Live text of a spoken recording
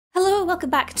welcome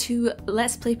back to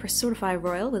Let's Play Persona 5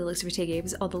 Royal with Elixir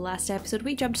Games. On the last episode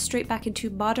we jumped straight back into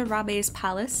Madarame's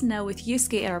palace, now with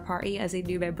Yusuke in our party as a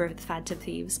new member of the Phantom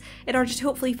Thieves, in order to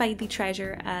hopefully find the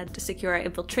treasure and secure our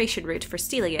infiltration route for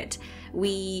stealing it.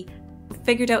 We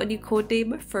figured out a new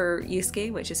codename for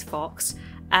Yusuke, which is Fox,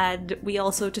 and we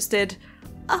also just did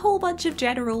a whole bunch of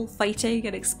general fighting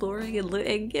and exploring and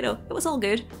looting, you know, it was all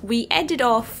good. We ended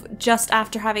off just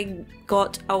after having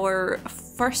got our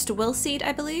first will seed,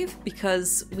 I believe,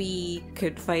 because we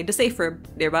could find a safe room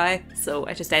nearby, so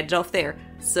I just ended off there.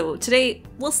 So today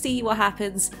we'll see what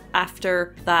happens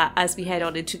after that as we head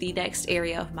on into the next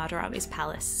area of Madarame's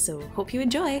palace, so hope you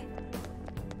enjoy!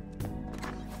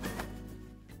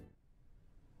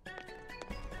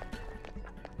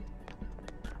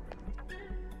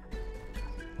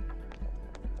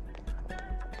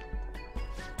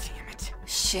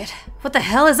 Shit, what the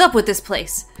hell is up with this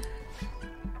place?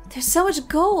 There's so much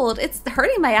gold, it's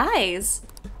hurting my eyes.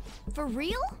 For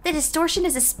real? The distortion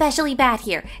is especially bad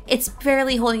here. It's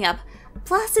barely holding up.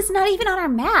 Plus, it's not even on our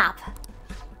map.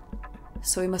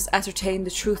 So we must ascertain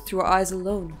the truth through our eyes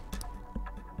alone.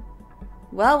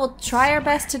 Well, we'll try our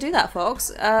best to do that,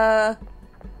 folks. Yeah,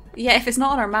 if it's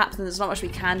not on our map, then there's not much we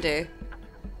can do.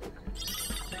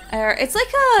 It's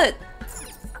like a...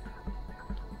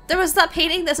 There was that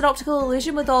painting that's an optical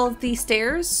illusion with all of these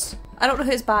stairs. I don't know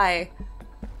who it's by.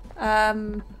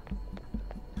 I'm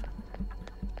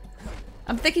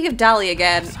thinking of Dali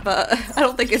again, but I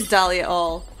don't think it's Dali at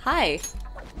all. Hi.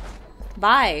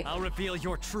 Bye. I'll reveal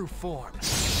your true form.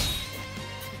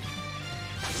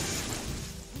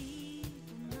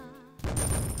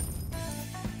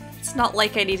 It's not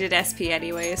like I needed SP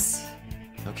anyways.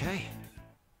 Okay.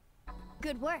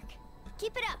 Good work.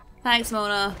 Keep it up. Thanks,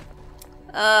 Mona.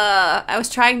 I was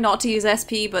trying not to use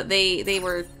SP, but they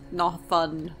were not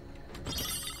fun.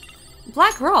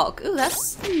 Black rock. Ooh,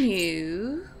 that's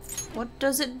new. What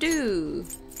does it do?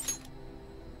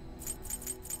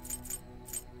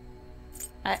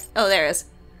 Oh, there it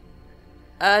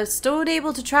is. Stone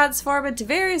able to transform into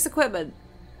various equipment.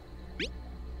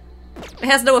 It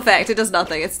has no effect. It does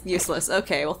nothing. It's useless.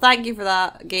 Okay, well, thank you for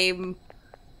that, game.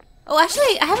 Oh,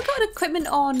 actually, I haven't got equipment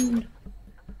on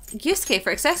Yusuke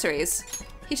for accessories.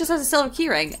 He just has a silver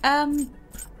keyring.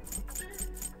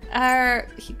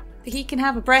 He can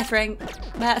have a breath ring.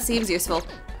 That seems useful.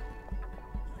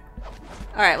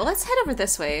 Alright, well, let's head over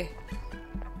this way.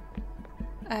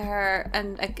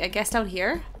 And I guess down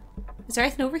here? Is there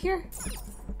anything over here?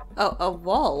 Oh, a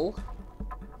wall?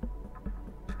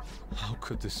 How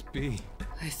could this be?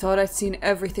 I thought I'd seen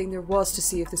everything there was to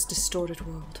see of this distorted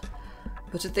world.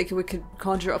 But to think we could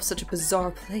conjure up such a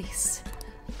bizarre place.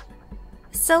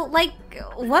 So, like,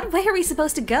 what way are we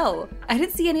supposed to go? I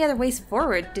didn't see any other ways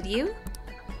forward, did you?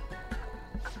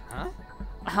 Huh?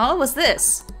 Huh? What's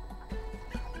this?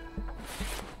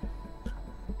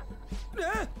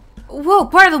 Whoa,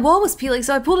 part of the wall was peeling,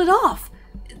 so I pulled it off.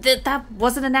 That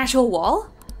wasn't an actual wall?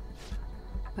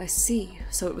 I see.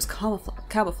 So it was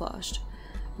camouflaged.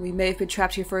 We may have been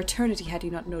trapped here for eternity had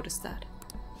you not noticed that.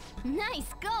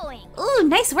 Nice going. Ooh,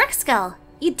 nice work, Skull.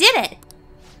 You did it.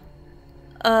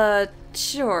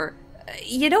 Sure.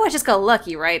 You know I just got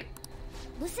lucky, right?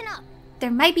 Listen up. There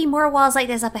might be more walls like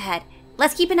this up ahead.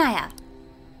 Let's keep an eye out.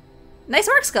 Nice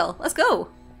work, Skull. Let's go.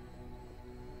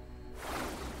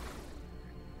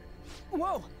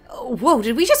 Whoa! Whoa,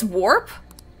 did we just warp?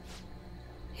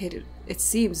 It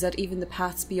seems that even the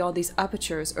paths beyond these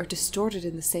apertures are distorted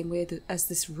in the same way as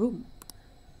this room.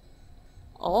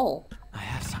 Oh. I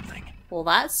have something. Well,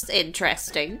 that's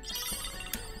interesting.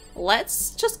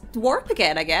 Let's just warp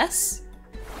again, I guess.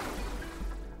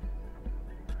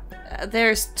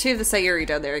 There's two of the Sayuri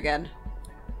down there again.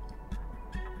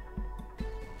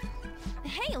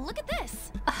 Hey, look at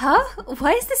this. Huh?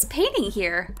 Why is this painting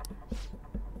here?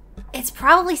 It's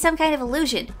probably some kind of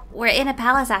illusion. We're in a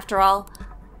palace after all.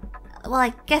 Well,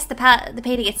 I guess the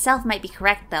painting itself might be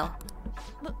correct, though.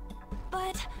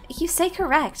 But... You say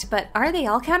correct, but are they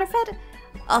all counterfeit?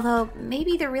 Although,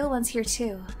 maybe the real one's here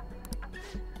too.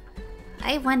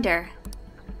 I wonder.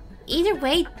 Either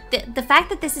way, the fact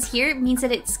that this is here means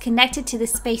that it's connected to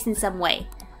this space in some way.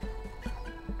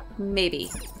 Maybe.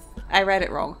 I read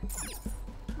it wrong.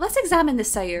 Let's examine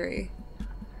this Sayuri.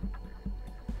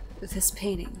 This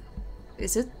painting.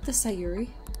 Is it the Sayuri?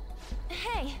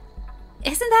 Hey.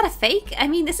 Isn't that a fake? I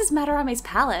mean, this is Madarame's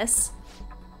palace.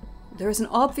 There is an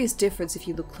obvious difference if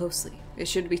you look closely. It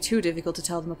shouldn't be too difficult to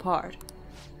tell them apart.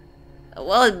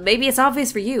 Well, maybe it's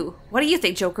obvious for you. What do you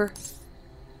think, Joker?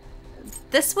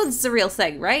 This one's the real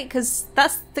thing, right? Because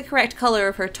that's the correct color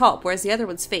of her top, whereas the other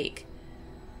one's fake.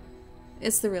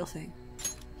 It's the real thing.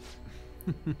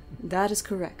 That is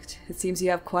correct. It seems you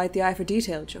have quite the eye for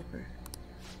detail, Joker.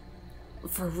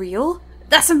 For real?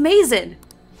 That's amazing!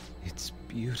 It's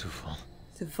beautiful.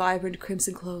 The vibrant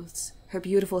crimson clothes, her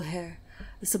beautiful hair,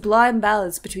 the sublime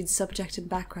balance between subject and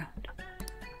background.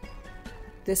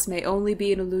 This may only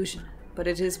be an illusion, but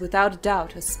it is without a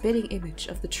doubt a spitting image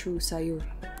of the true Sayuri.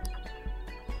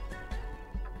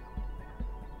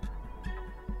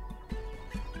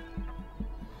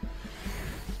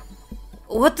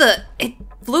 What the? It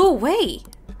flew away!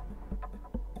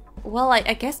 Well, I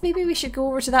guess maybe we should go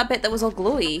over to that bit that was all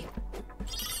glowy.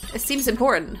 It seems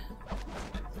important.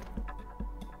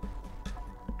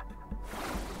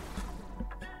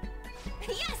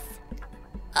 Yes!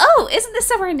 Oh, isn't this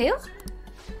somewhere new?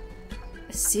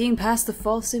 Seeing past the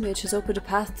false image has opened a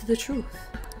path to the truth.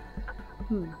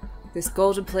 This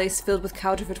golden place filled with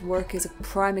counterfeit work is a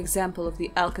prime example of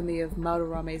the alchemy of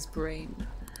Madarame's brain.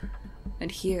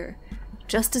 And here,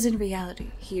 just as in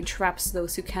reality, he entraps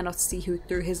those who cannot see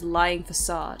through his lying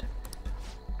facade.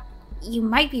 You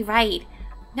might be right.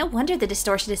 No wonder the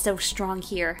distortion is so strong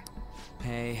here.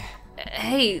 Hey.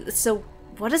 Hey, so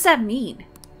what does that mean?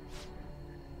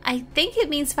 I think it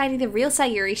means finding the real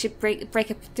Sayuri should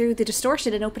break up through the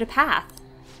distortion and open a path.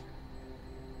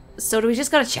 So do we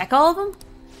just gotta check all of them?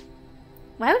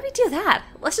 Why would we do that?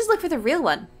 Let's just look for the real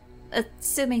one.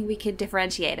 Assuming we can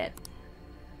differentiate it.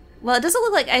 Well, it doesn't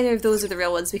look like either of those are the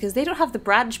real ones because they don't have the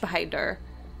branch behind her.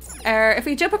 If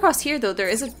we jump across here though, there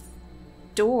is a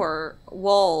door,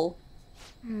 wall.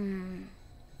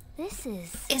 This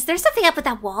is... Is there something up with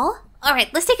that wall?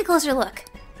 Alright, let's take a closer look.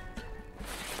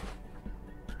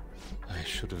 I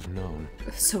should have known.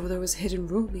 So there was a hidden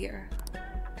room here.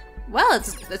 Well,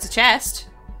 it's a chest.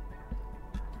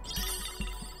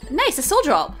 Nice, a soul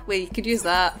drop. Wait, you could use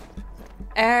that.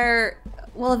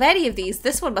 Well, of any of these,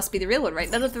 this one must be the real one,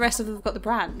 right? None of the rest of them have got the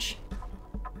branch.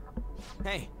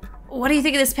 Hey. What do you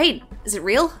think of this paint? Is it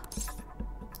real?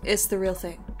 It's the real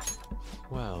thing.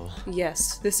 Well.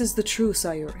 Yes, this is the true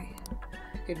Sayuri.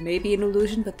 It may be an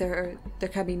illusion, but there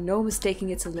can be no mistaking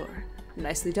its allure.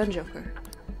 Nicely done, Joker.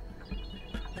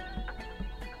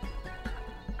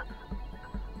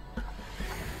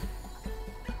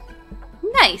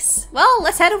 Nice. Well,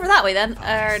 let's head over that way then.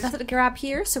 Nothing to grab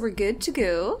here, so we're good to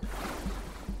go.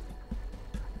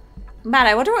 Man,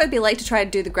 I wonder what it'd be like to try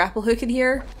and do the grapple hook in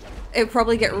here. It would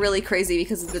probably get really crazy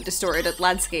because of the distorted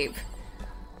landscape.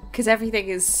 Because everything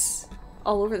is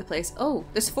all over the place. Oh,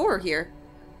 there's 4 here.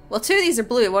 Well, 2 of these are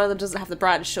blue and one of them doesn't have the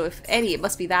branch, so if any, it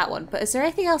must be that one. But is there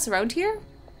anything else around here?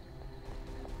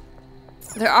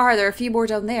 There are a few more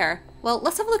down there. Well,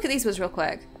 let's have a look at these ones real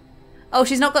quick. Oh,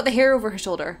 she's not got the hair over her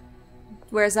shoulder.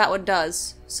 Whereas that one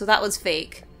does. So that one's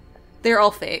fake. They're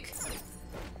all fake.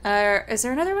 Is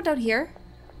there another one down here?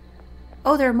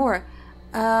 Oh, there are more.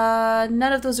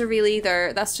 None of those are real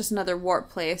either. That's just another warp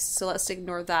place, so let's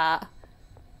ignore that.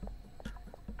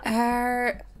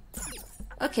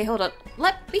 Okay, hold on.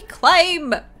 Let me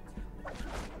climb!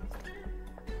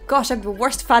 Gosh, I'm the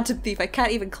worst phantom thief. I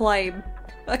can't even climb.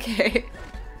 Okay.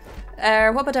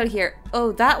 What about down here?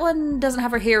 Oh, that one doesn't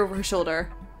have her hair over her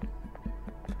shoulder.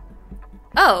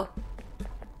 Oh.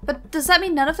 But does that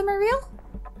mean none of them are real?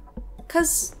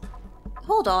 'Cause...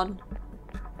 Hold on.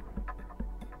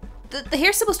 The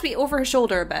hair's supposed to be over her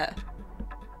shoulder a bit.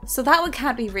 So that one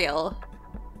can't be real.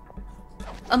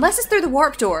 Unless it's through the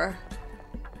warp door.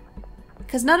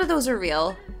 Because none of those are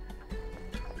real.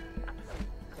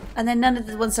 And then none of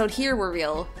the ones down here were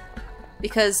real.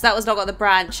 Because that one's not got the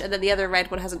branch, and then the other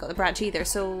red one hasn't got the branch either,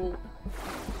 so...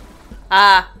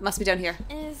 Ah, must be down here.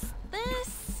 Is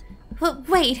this...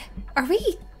 Wait, are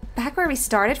we back where we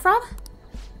started from?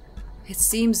 It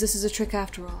seems this is a trick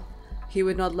after all. He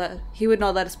would not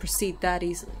let us proceed that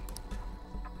easily.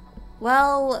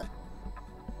 Well,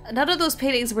 none of those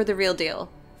paintings were the real deal.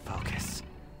 Focus.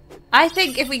 I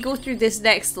think if we go through this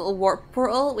next little warp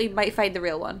portal, we might find the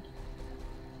real one.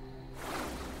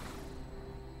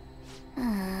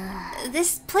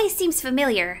 This place seems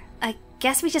familiar. I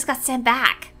guess we just got sent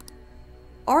back.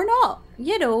 Or not,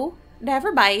 you know.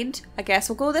 Never mind. I guess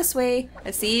we'll go this way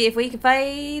and see if we can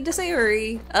find a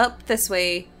Sayuri. Up this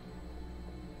way.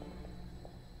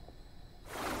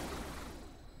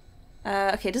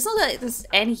 Okay, it doesn't look like there's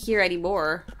any here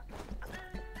anymore.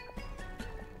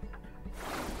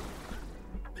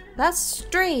 That's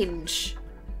strange.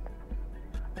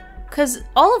 Because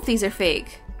all of these are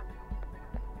fake.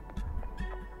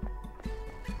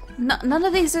 None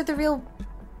of these are the real,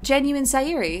 genuine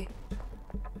Sayuri.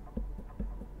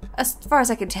 As far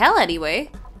as I can tell, anyway.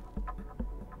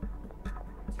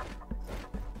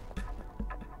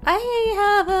 I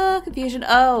have a confusion.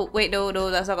 Oh, wait, no,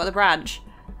 that's not got the branch.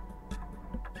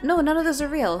 No, none of those are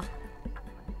real.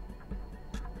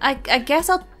 I guess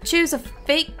I'll choose a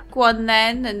fake one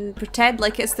then and pretend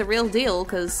like it's the real deal,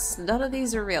 because none of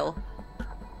these are real.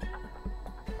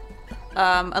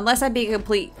 Unless I'm being a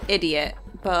complete idiot,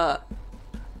 but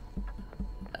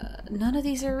none of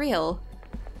these are real.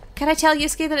 Can I tell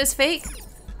Yusuke that it's fake?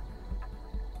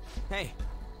 Hey.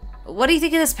 What do you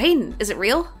think of this painting? Is it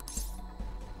real?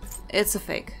 It's a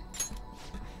fake.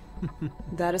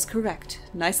 That is correct.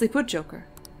 Nicely put, Joker.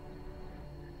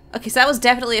 Okay, so that was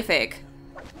definitely a fake.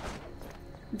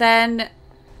 Then...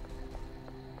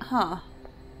 Huh.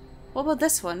 What about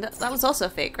this one? That was also a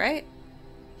fake, right?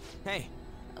 Hey.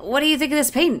 What do you think of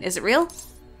this painting? Is it real?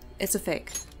 It's a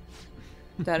fake.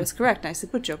 That is correct. Nicely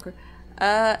put, Joker.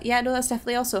 Yeah, no, that's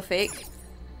definitely also a fake.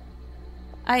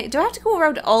 Do I have to go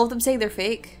around all of them saying they're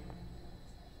fake?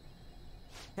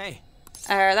 Hey.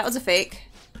 That was a fake.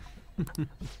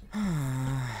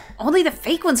 Only the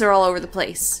fake ones are all over the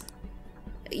place.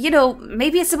 You know,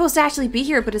 maybe it's supposed to actually be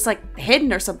here, but it's like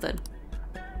hidden or something.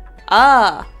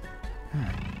 Ah.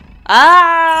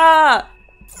 Ah!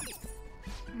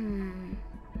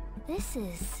 This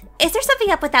is... Is there something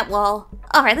up with that wall?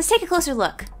 Alright, let's take a closer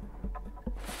look.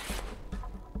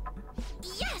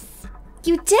 Yes!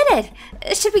 You did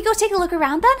it! Should we go take a look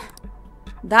around then?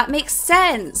 That makes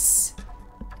sense.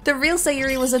 The real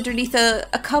Sayuri was underneath a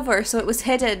cover, so it was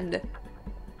hidden.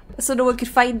 So no one could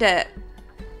find it.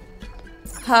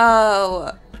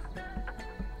 Oh.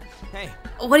 Hey.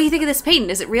 What do you think of this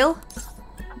painting? Is it real?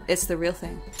 It's the real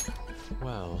thing.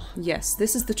 Well... Yes,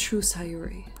 this is the true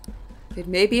Sayuri. It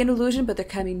may be an illusion, but there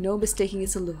can be no mistaking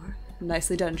its allure.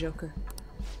 Nicely done, Joker.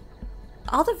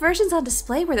 All the versions on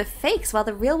display were the fakes, while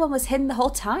the real one was hidden the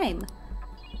whole time.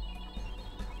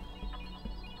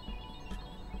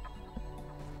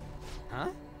 Huh?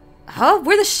 Huh?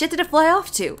 Where the shit did it fly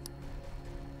off to?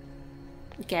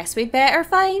 Guess we'd better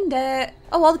find it.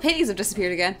 Oh, all the paintings have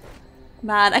disappeared again.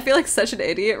 Man, I feel like such an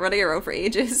idiot running around for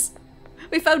ages.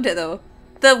 We found it though.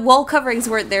 The wall coverings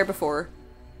weren't there before.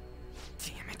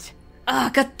 Damn it.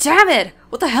 Ah, god damn it!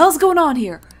 What the hell's going on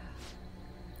here?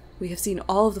 We have seen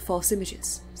all of the false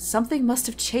images. Something must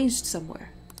have changed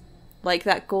somewhere. Like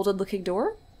that golden looking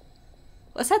door?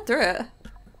 Let's head through it.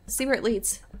 See where it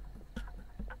leads.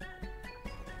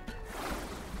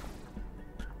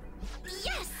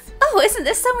 Yes! Oh, isn't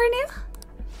this somewhere new?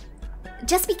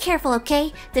 Just be careful,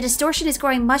 okay? The distortion is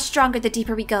growing much stronger the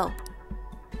deeper we go.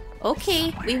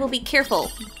 Okay, we will be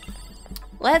careful.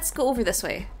 Let's go over this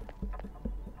way.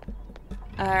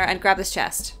 And grab this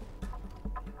chest.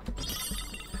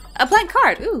 A blank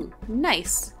card! Ooh,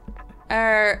 nice.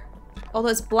 Although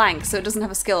it's blank, so it doesn't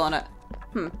have a skill on it.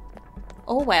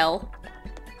 Oh well.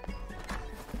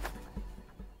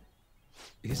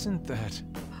 Isn't that...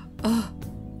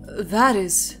 That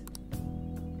is...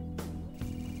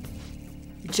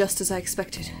 just as I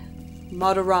expected.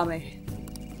 Madarame.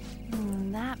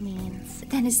 That means...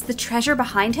 Then is the treasure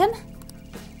behind him?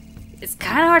 It's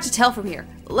kind of hard to tell from here.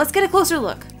 Let's get a closer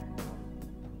look.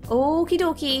 Okie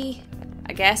dokie.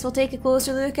 I guess we'll take a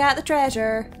closer look at the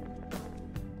treasure.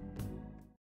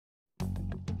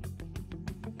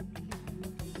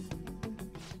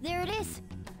 There it is.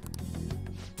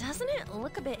 Doesn't it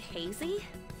look a bit hazy?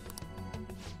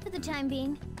 For the time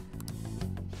being.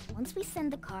 Once we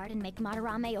send the card and make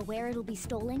Madarame aware it'll be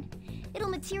stolen, it'll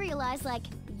materialize like,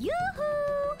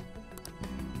 yoo-hoo!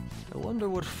 I wonder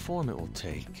what form it will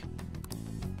take.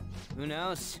 Who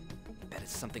knows? Bet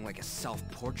it's something like a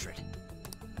self-portrait.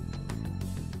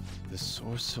 The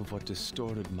source of what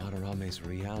distorted Madarame's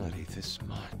reality this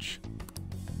much.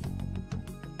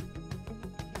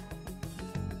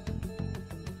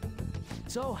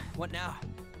 So, what now?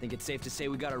 Think it's safe to say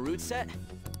we got a route set?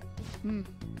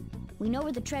 We know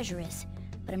where the treasure is,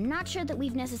 but I'm not sure that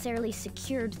we've necessarily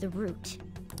secured the route.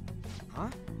 Huh?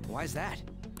 Why's that?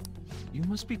 You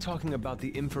must be talking about the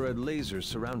infrared lasers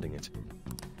surrounding it.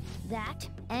 That,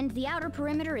 and the outer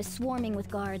perimeter is swarming with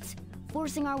guards.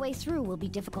 Forcing our way through will be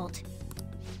difficult.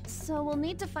 So we'll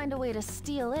need to find a way to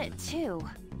steal it, too.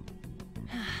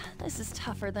 This is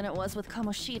tougher than it was with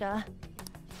Kamoshida.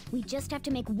 We just have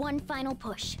to make one final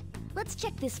push. Let's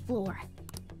check this floor.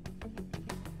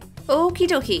 Okie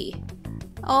dokie.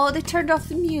 Oh, they turned off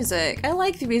the music. I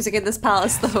like the music in this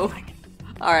palace, though.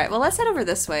 Alright, well, let's head over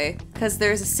this way, because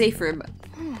there's a safe room.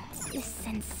 This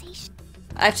sensation.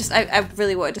 I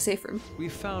really wanted a safe room. We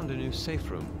found a new safe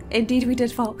room. Indeed we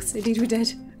did, Fox. Indeed we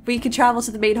did. We can travel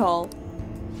to the main hall.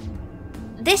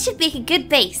 This should make a good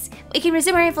base. We can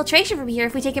resume our infiltration from here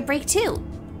if we take a break, too.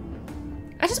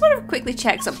 I just want to quickly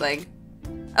check something.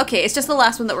 Okay, it's just the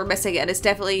last one that we're missing, and it's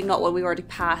definitely not one we've already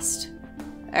passed.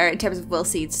 Or in terms of will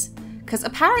seeds. Because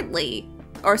apparently,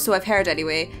 or so I've heard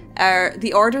anyway,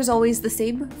 the order's always the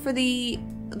same for the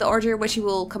order in which you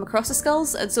will come across the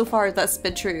skulls, and so far that's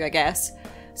been true, I guess.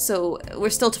 So we're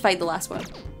still to find the last one.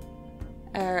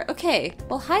 Okay.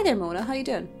 Well, hi there, Mona. How you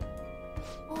doing?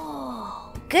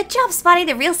 Oh, good job spotting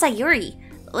the real Sayuri.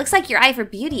 Looks like your eye for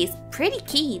beauty is pretty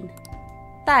keen.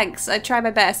 Thanks, I try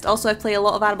my best. Also, I play a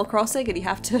lot of Animal Crossing and you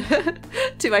have to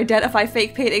to identify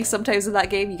fake paintings sometimes in that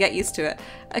game. You get used to it.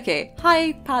 Okay,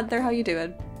 hi Panther, how you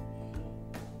doing?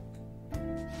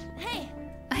 Hey,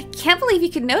 I can't believe you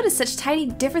can notice such tiny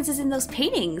differences in those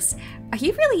paintings. Are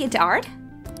you really into art?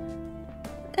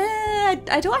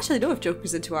 I don't actually know if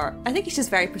Joker's into art. I think he's just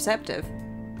very perceptive.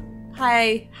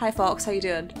 Hi Fox, how you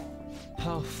doing?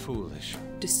 How foolish.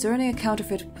 Discerning a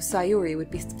counterfeit Sayuri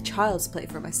would be child's play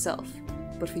for myself.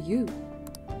 But for you,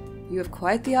 you have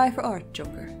quite the eye for art,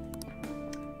 Joker.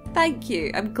 Thank you.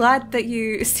 I'm glad that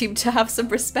you seem to have some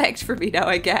respect for me now,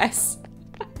 I guess.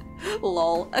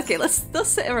 Lol. Okay, let's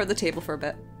sit around the table for a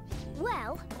bit.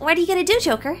 well, What are you gonna do,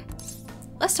 Joker?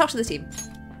 Let's talk to the team.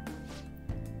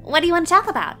 What do you want to talk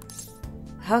about?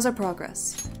 How's our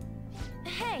progress?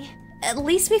 hey, At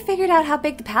least we figured out how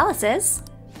big the palace is.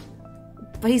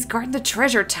 But he's guarding the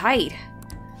treasure tight.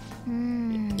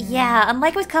 Yeah,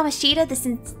 unlike with Kamoshida,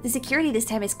 the security this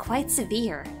time is quite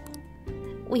severe.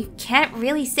 We can't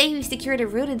really say we've secured a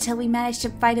route until we manage to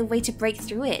find a way to break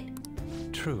through it.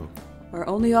 True. Our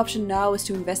only option now is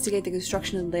to investigate the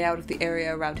construction and layout of the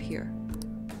area around here.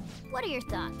 what are your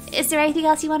thoughts? Is there anything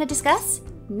else you want to discuss?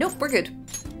 Nope, we're good.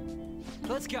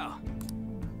 Let's go.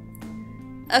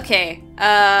 Okay,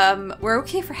 we're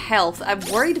okay for health. I'm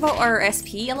worried about our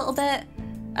SP a little bit,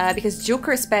 because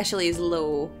Joker especially is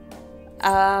low.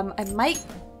 I might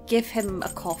give him a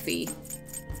coffee,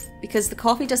 because the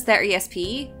coffee does 30 SP,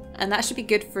 and that should be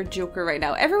good for Joker right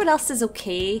now. Everyone else is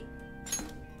okay,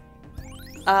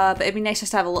 but it'd be nice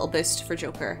just to have a little boost for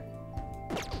Joker.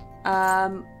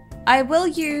 I will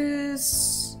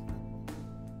use...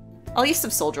 I'll use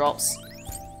some soul drops.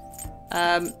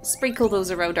 Sprinkle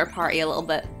those around our party a little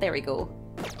bit. There we go.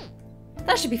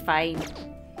 That should be fine.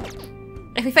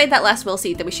 If we find that last will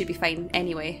seed, then we should be fine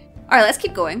anyway. Alright, let's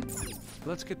keep going.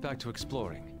 Let's get back to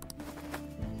exploring.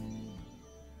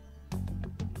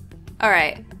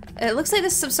 Alright. It looks like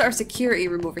there's some sort of security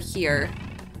room over here.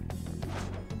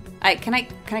 Can I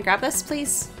grab this,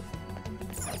 please?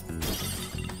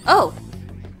 Oh!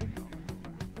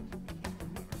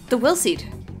 The will seed.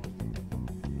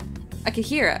 I can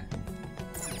hear it.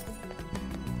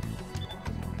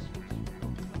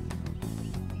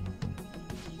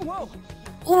 Whoa!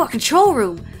 Oh, a control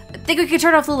room! Think we can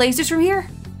turn off the lasers from here?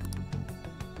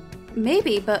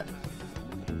 Maybe, but...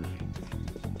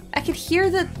 I can hear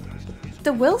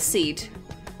the will seed.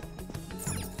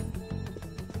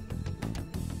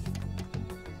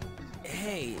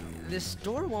 Hey, this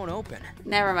door won't open.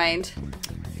 Never mind.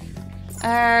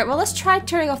 Well, let's try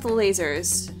turning off the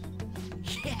lasers.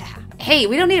 Yeah. Hey,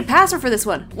 we don't need a password for this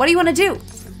one. What do you want to do?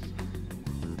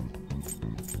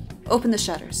 Open the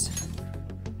shutters.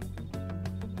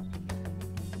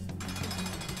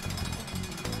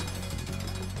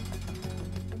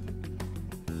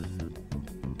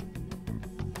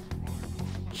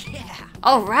 Yeah.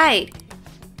 Alright!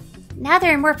 Now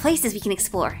there are more places we can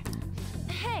explore.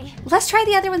 Hey, Let's try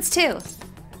the other ones too.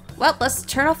 Well, let's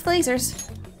turn off the lasers.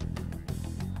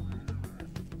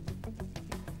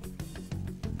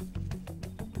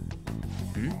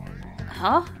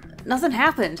 Huh? Nothing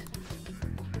happened.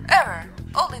 Error.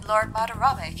 Only Lord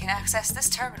Madarame can access this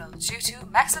terminal due to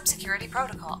maximum security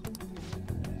protocol.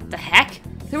 The heck?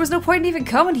 There was no point in even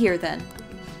coming here then.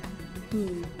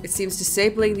 It seems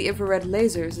disabling the infrared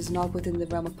lasers is not within the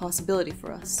realm of possibility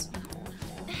for us.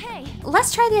 hey,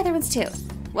 Let's try the other ones too.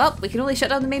 Well, we can only shut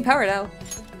down the main power now.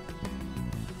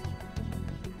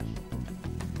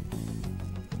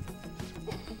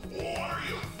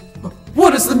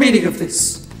 What is the meaning of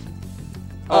this?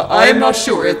 I am not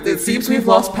sure. It seems we've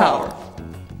lost power.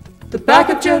 The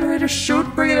backup generator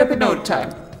should bring it up in no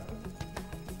time.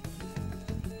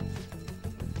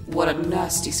 What a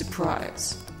nasty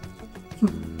surprise.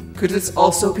 Could this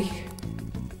also be...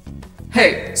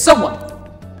 Hey, someone!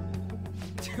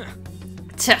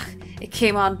 Tuh, it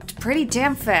came on pretty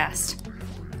damn fast.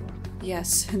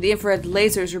 Yes, and the infrared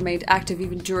lasers remained active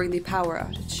even during the power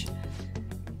outage.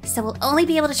 So we'll only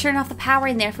be able to turn off the power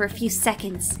in there for a few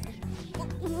seconds.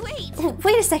 wait!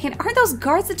 Wait a second, aren't those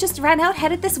guards that just ran out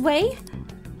headed this way?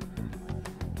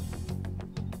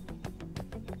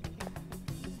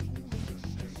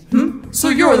 So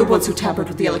you're the ones who tampered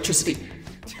with the electricity.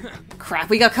 Crap,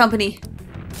 we got company.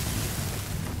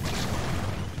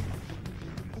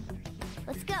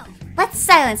 Let's go. Let's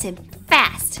silence him,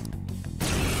 fast.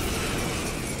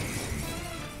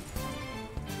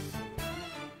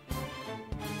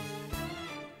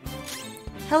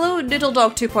 Hello, Noodle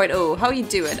Dog 2.0. How you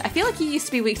doing? I feel like you used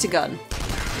to be weak to gun.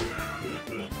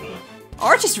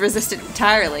 Or just resistant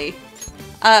entirely.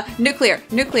 Nuclear.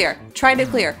 Nuclear. Try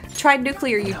nuclear. Try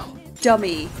nuclear, you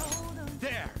dummy.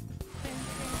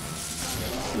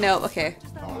 No, okay.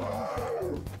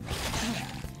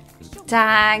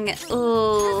 Dang.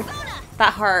 Ugh.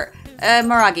 That hurt.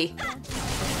 Maragi.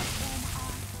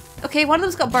 Okay, one of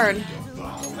them's got burned.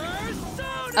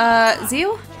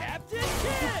 Zio?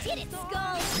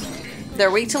 They're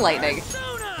weak to lightning.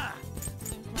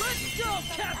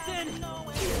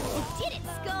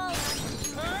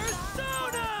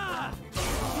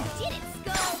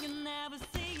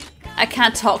 I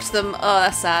can't talk to them. Oh,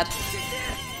 that's sad.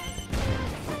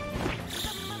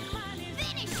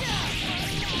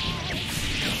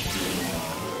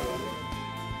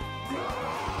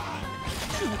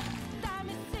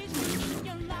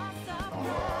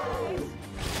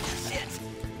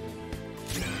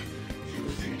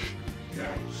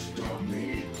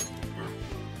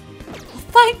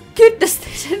 Thank goodness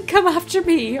they didn't come after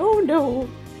me. Oh no.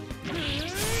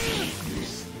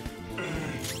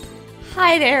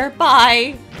 Hi there.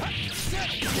 Bye.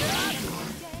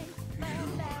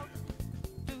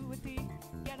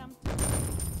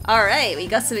 Alright, we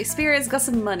got some experience, got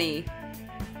some money.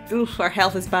 Oof, our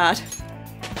health is bad.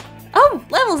 Oh,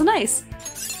 level's nice.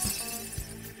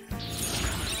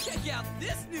 Check out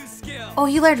this new skill. Oh,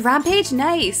 you learned Rampage?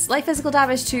 Nice. Light physical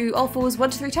damage to all foes 1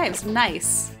 to 3 times.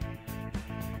 Nice.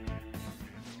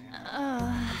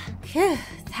 Phew,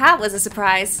 that was a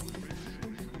surprise.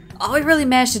 All we really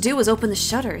managed to do was open the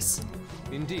shutters.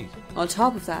 Indeed. On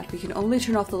top of that, we can only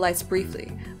turn off the lights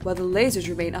briefly, while the lasers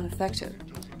remain unaffected.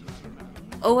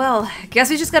 Oh well, guess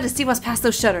we just gotta see what's past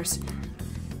those shutters.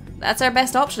 That's our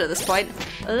best option at this point.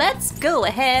 Let's go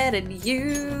ahead and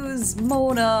use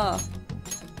Mona.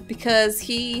 Because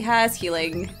he has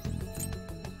healing.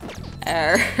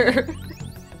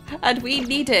 And we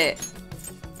need it.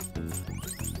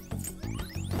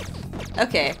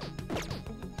 Okay.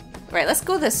 Right, let's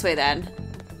go this way then.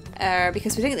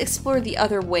 Because we didn't explore the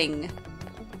other wing.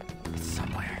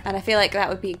 Somewhere. And I feel like that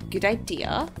would be a good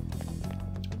idea.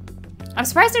 I'm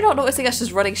surprised they're not noticing us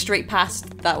just running straight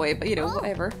past that way, but you know,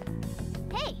 whatever.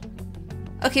 Hey.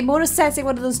 Okay, Mona's sensing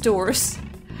one of those doors.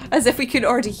 As if we could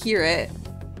already hear it.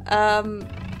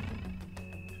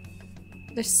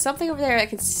 There's something over there I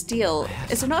can steal.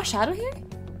 Is there not a shadow here?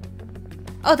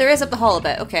 Oh, there is up the hall a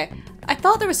bit. Okay. I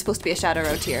thought there was supposed to be a shadow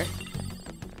around here.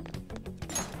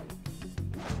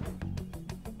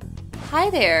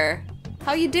 Hi there.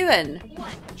 How you doing?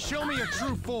 Show me your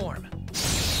true form.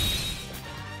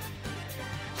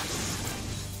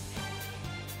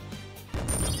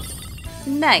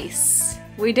 Nice.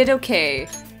 We did okay.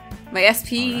 My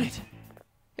SP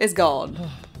is gone.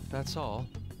 That's all.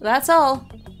 That's all.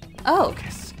 Oh.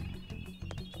 Focus.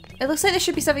 It looks like there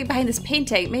should be something behind this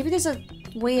painting. Maybe there's a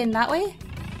way in that way?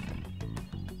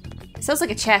 It sounds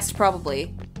like a chest,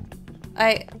 probably.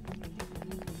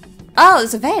 Oh,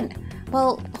 there's a vent!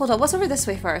 Well, hold on. What's over this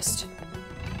way first?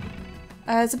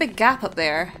 There's a big gap up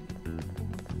there.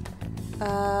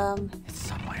 It's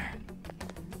somewhere.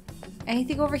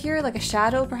 Anything over here? Like a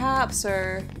shadow, perhaps?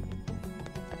 Or...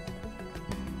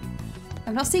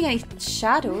 I'm not seeing any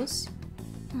shadows.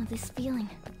 Oh, this feeling.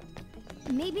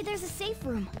 Maybe there's a safe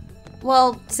room.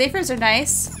 Well, safe rooms are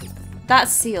nice.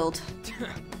 That's sealed.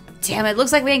 Damn it,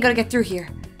 looks like we ain't gonna get through here.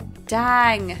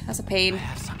 Dang, that's a pain. I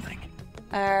have something.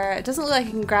 It doesn't look like I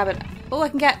can grab it. Oh, I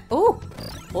can get... Oh!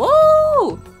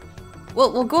 Oh!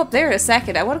 Well, we'll go up there in a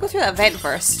second. I want to go through that vent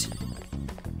first.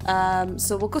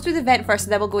 So we'll go through the vent first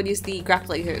and then we'll go and use the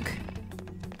grappling hook.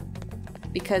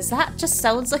 Because that just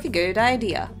sounds like a good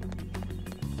idea.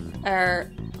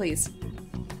 Please.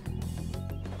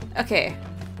 Okay.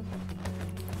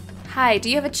 Hi, do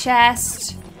you have a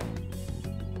chest?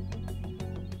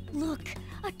 Look,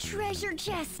 a treasure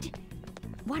chest.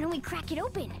 Why don't we crack it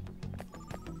open?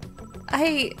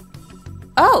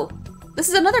 Oh! This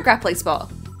is another grappling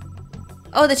spot.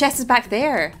 Oh, the chest is back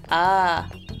there. Ah.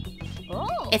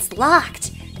 Oh. It's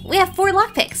locked. We have 4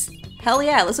 lockpicks. Hell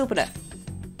yeah, let's open it.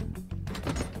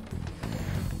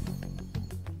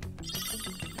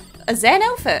 A Zen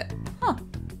outfit. Huh.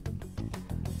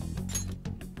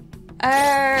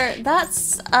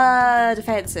 That's a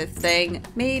defensive thing.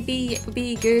 Maybe it would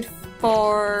be good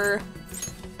for...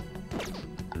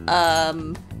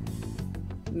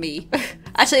 me.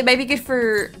 Actually, it might be good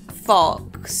for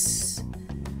Fox.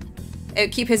 It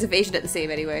would keep his evasion at the same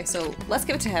anyway, so let's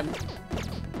give it to him.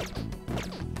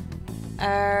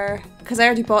 Because I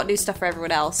already bought new stuff for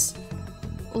everyone else.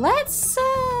 Let's,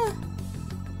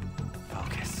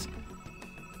 Focus.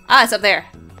 Ah, it's up there.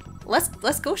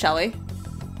 Let's go, shall we?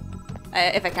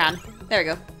 If I can. There we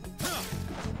go.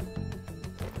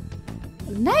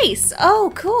 Nice!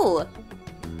 Oh, cool.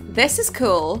 This is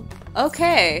cool.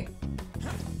 Okay.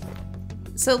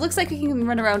 So it looks like we can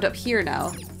run around up here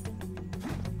now.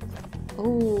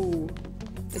 Oh,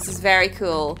 this is very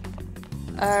cool.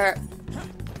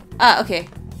 Okay.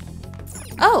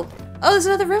 Oh, there's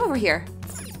another room over here.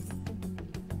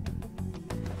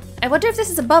 I wonder if this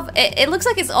is above. It looks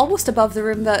like it's almost above the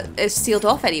room that is sealed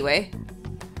off anyway.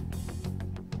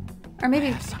 Or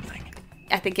maybe something.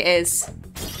 I think it is.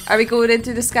 Are we going in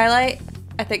through the skylight?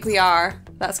 I think we are.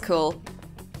 That's cool.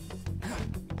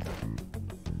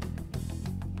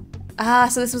 Ah,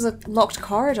 so this was a locked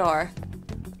corridor.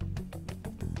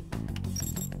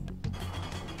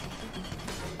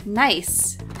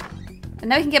 Nice. And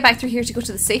now we can get back through here to go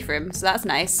to the safe room, so that's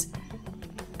nice.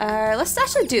 Let's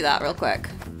actually do that real quick.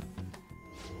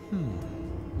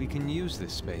 We can use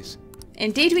this space.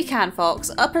 Indeed we can,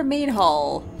 folks. Upper main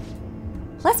hall.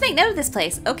 Let's make note of this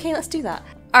place. Okay, let's do that.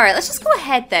 Alright, let's just go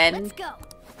ahead then. Let's go.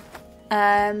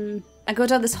 And go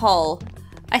down this hall.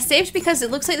 I saved because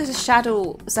it looks like there's a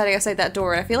shadow standing outside that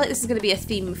door, and I feel like this is going to be a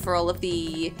theme for all of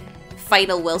the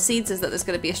final will seeds, is that there's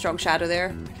going to be a strong shadow there.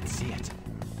 I can see it.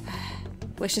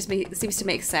 Which just seems to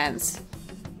make sense.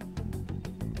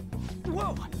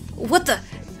 Whoa! What the?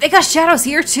 They got shadows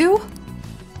here too?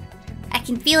 I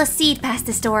can feel a seed past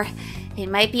this door. It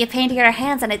might be a pain to get our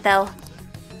hands on it, though.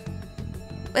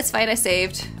 It's fine, I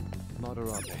saved.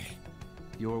 Madarame,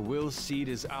 your will seed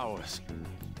is ours.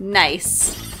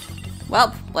 Nice.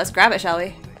 Well, let's grab it, shall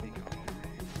we?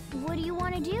 What do you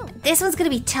want to do? This one's gonna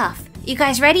be tough. You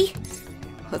guys ready?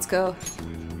 Let's go.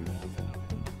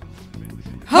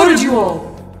 How did you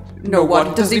all? Know what?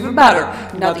 It doesn't even matter.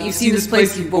 Now that you've seen this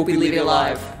place, you won't be leaving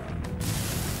alive.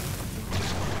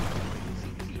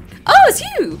 Oh, it's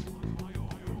you!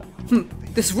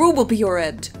 This room will be your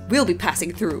end. We'll be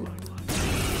passing through.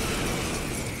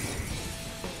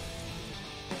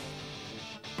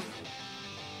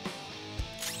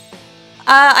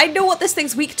 I know what this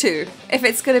thing's weak to, if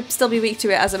it's gonna still be weak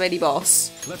to it as a mini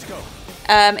boss. Let's go.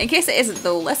 In case it isn't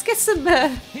though, let's get some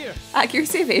Here.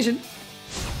 accuracy evasion.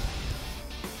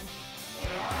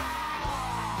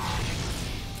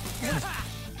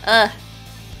 Her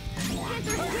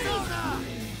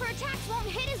attacks won't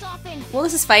hit as often. Well,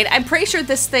 this is fine. I'm pretty sure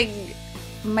this thing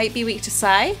might be weak to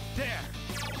Psy.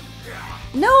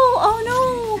 No! Oh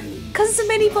no! Because it's a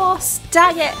mini boss.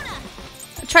 Dang it!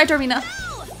 Try Dormina.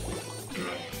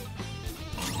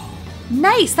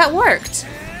 Nice, that worked.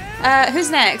 Who's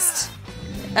next?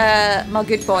 My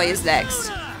good boy is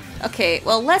next. Okay,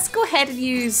 well let's go ahead and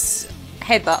use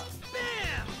Headbutt.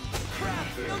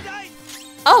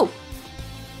 Oh!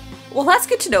 Well, that's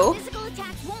good to know. Physical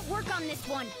attacks won't work on this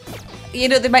one. You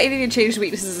know, they might even change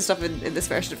weaknesses and stuff in this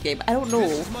version of the game. I don't know.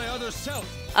 This is my other self.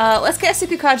 Let's get a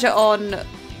Sukukaja on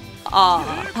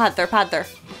Panther.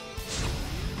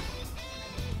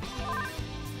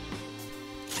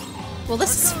 Well,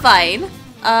 this is fine.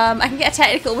 I can get a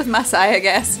technical with Masai, I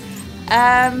guess.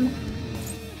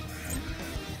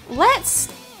 Let's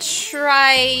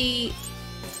try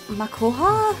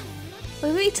Makoha?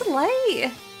 Wait, wait to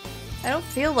light. I don't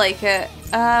feel like it.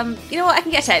 You know what? I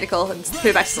can get a technical and put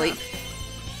it back to sleep.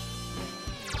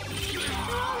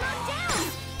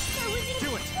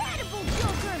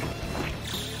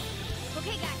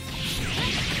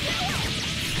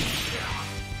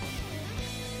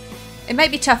 It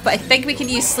might be tough, but I think we can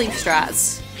use sleep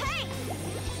strats.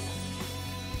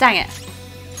 Dang it.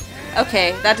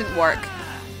 Okay, that didn't work.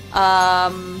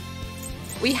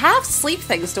 We have sleep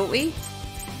things, don't we?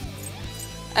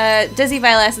 Dizzy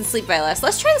Violet and Sleep Violet.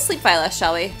 Let's try the Sleep Violet,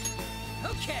 shall we?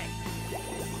 Okay.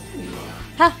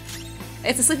 Ha!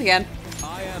 It's asleep again.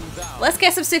 I am thou. Let's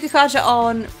get some Sukukaja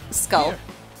on Skull.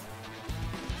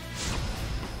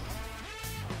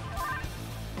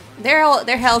 Here.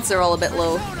 Their healths are all a bit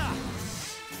low.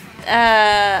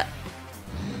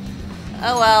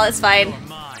 Oh well, it's fine. Let's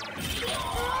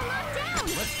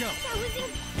go. That was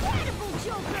incredible,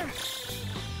 Joker.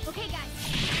 Okay, guys.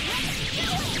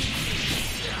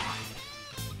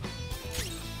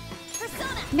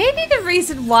 Persona. Maybe the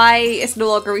reason why it's no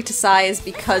longer weak to Psy is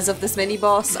because of this mini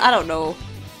boss. I don't know.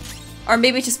 Or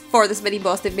maybe just for this mini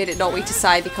boss they've made it not weak to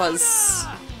Psy because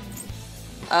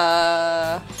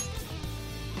There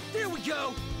we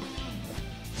go.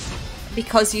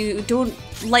 because you don't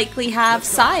likely have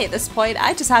Psy at this point.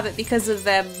 I just have it because of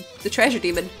the treasure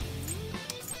demon.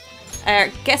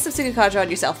 Get some Sukukaja on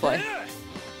yourself, boy.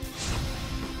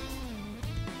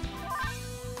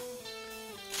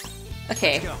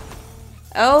 Okay. Let's go.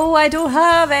 Oh, I don't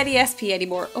have any SP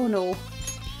anymore. Oh no.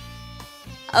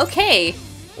 Okay.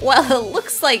 Well, it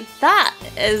looks like that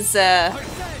is a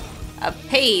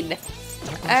pain.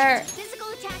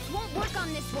 Physical attacks won't work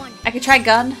on this one. I could try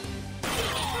gun. We're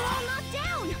all knocked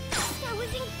down. That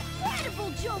was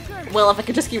incredible, Joker. Well, if I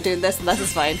could just keep doing this, then this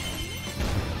is fine.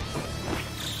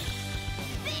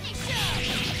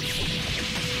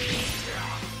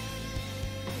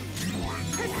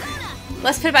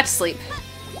 Let's put it back to sleep.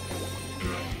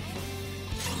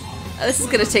 This is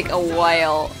gonna take a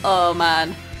while. Oh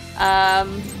man.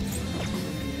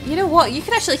 You know what? You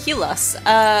can actually heal us.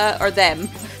 Or them.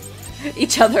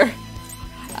 Each other.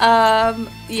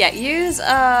 Yeah, use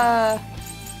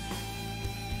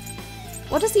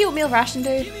what does the oatmeal ration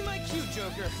do? Give me my cue,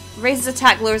 Joker. Raises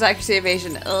attack, lowers accuracy,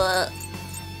 evasion.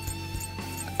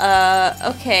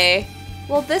 Okay.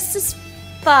 Well, this is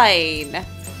fine.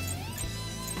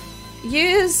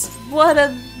 Use one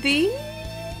of these?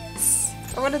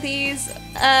 Or one of these?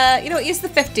 You know what? Use the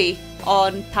 50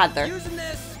 on Panther. Using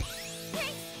this.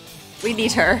 We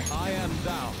need her. I am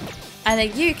thou. And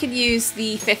then you can use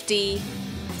the 50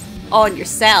 on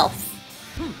yourself.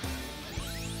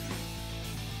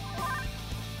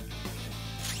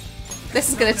 This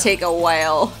is gonna take a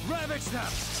while. Ravage them.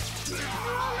 We're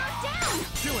all knocked down.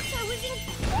 Do it. That was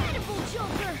incredible,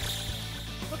 Joker.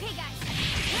 Okay, guys.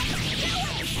 Let's do it.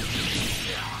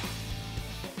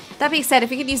 That being said, if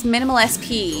we could use minimal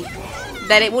SP,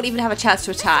 then it won't even have a chance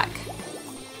to attack.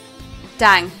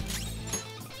 Dang.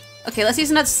 Okay, let's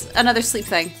use another sleep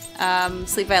thing.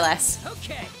 Sleep by less.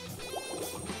 Okay.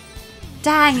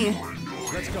 Dang.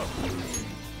 Let's go.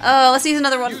 Oh, let's use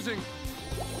another one. Using.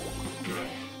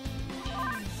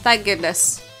 Thank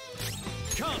goodness.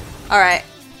 Come. Alright.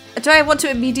 Do I want to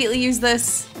immediately use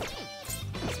this?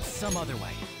 Some other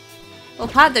way. Well,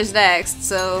 Panther's next,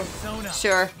 so Zona.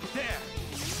 sure. There.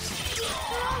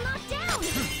 We're all knocked down.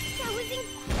 That was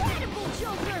incredible,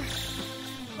 Joker.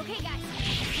 Okay, guys.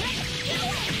 Let's do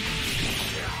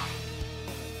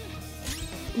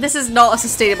it. This is not a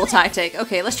sustainable tactic.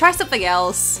 Okay, let's try something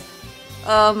else.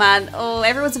 Oh man. Oh,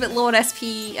 everyone's a bit low on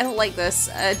SP. I don't like this.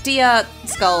 Dia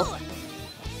Skull.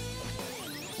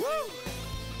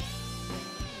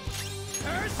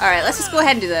 Alright, let's just go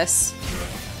ahead and do this.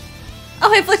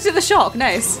 Oh, I inflicted the shock.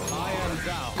 Nice. I am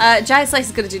thou. Giant Slice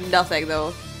is gonna do nothing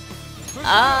though.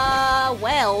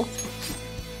 Well.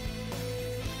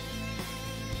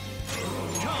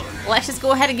 Let's just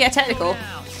go ahead and get technical.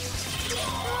 Now.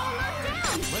 We're all knocked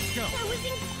down. Let's go. That was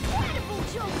incredible,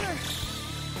 Joker.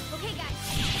 Okay, guys.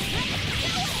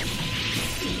 Let's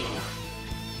do it.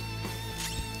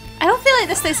 I don't feel like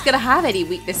this thing's gonna have any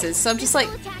weaknesses, so I'm just like,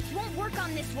 Physical attacks won't work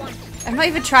on this one. I've not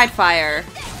even tried fire.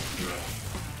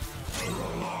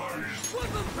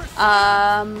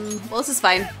 Well, this is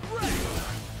fine.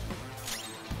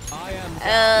 I am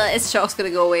Its shock's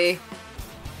gonna go away.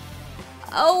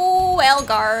 Oh,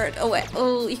 Elgato. Oh, wait.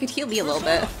 Oh, you could heal me a little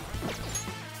bit.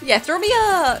 Yeah, throw me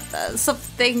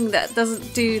something that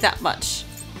doesn't do that much.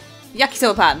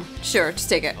 Yakisoba pan. Sure, just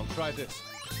take it. I'll try this.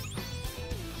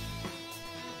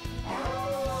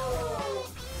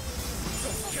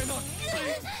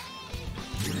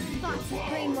 Fox is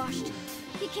brainwashed.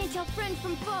 He can't tell friend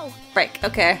from foe. Break.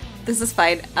 Okay, this is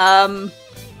fine. Huh.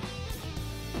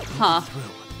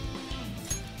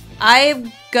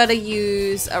 I'm gonna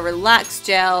use a relax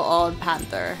gel on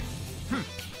Panther.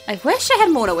 I wish I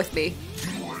had Mona with me,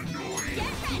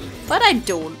 but I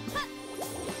don't.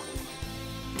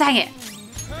 Dang it!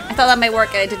 I thought that might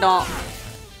work, and it did not.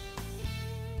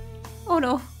 Oh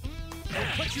no!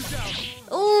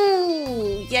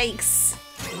 Ooh, yikes!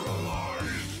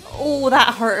 Oh,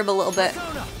 that hurt him a little bit.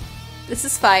 This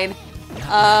is fine.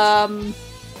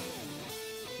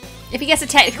 If he gets it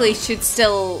technically, should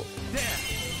still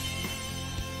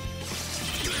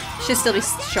be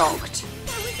shocked.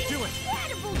 That was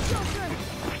incredible, Joker.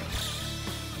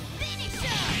 Finish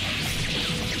him.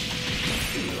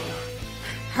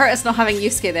 Hurt us not having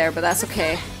Yusuke there, but that's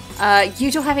okay. You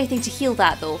don't have anything to heal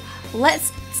that though.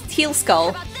 Let's heal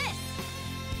Skull. How about this?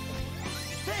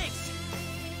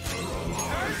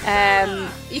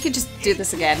 Thanks. You can just do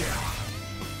this again.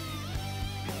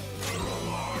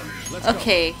 Let's go.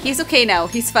 Okay, he's okay now.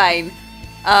 He's fine.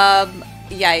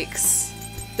 Yikes.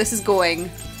 This is going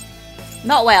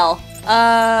not well.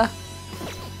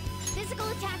 Physical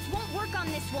attacks won't work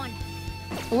on this one.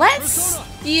 Let's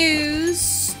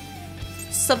use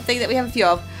something that we have a few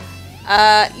of.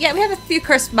 Yeah, we have a few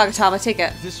cursed Magatama. Take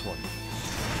it. This one.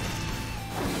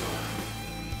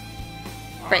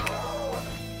 Break.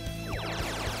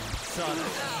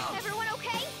 Everyone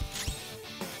okay?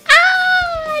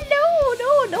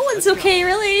 No one's okay,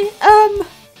 really. Oh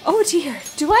dear.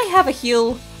 Do I have a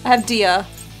heal? I have Dia.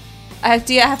 I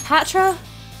have Patra.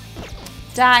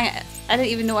 Dang it. I didn't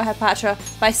even know I had Patra.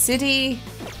 By city...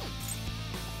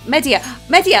 Media!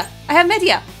 Media! I have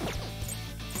Media!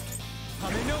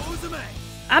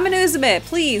 Aminuzume,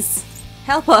 please!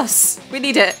 Help us! We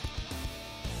need it.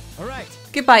 Alright.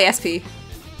 Goodbye, SP.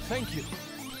 Thank you.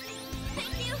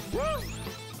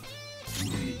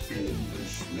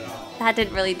 That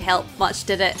didn't really help much,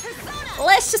 did it?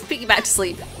 Let's just put you back to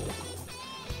sleep.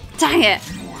 Dang it!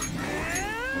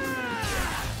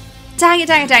 Dang it,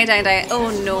 dang it, dang it, dang it, dang it. Oh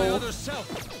no.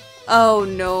 Oh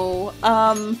no.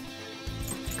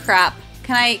 Crap.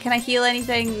 Can I heal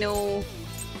anything? No.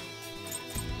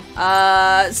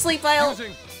 Sleep vial.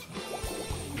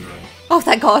 Oh,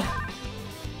 thank God.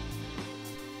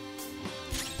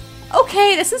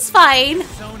 Okay, this is fine.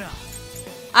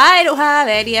 I don't have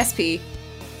any SP.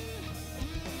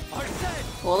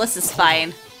 Well, this is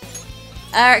fine.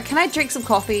 Can I drink some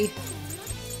coffee?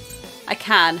 I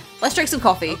can. Let's drink some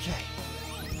coffee. Okay.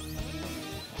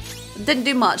 Didn't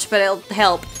do much, but it'll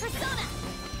help.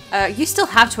 You still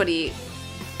have 20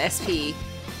 SP.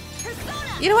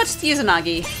 You know what? Just use a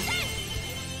Nagi.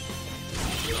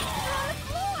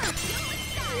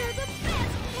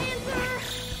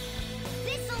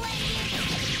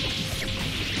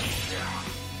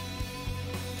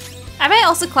 I might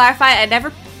also clarify, I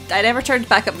never turned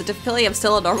back up the difficulty. I'm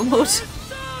still on normal mode.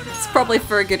 It's probably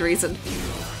for a good reason.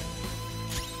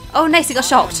 Oh, nice, he got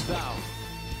shocked.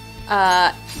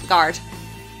 Guard.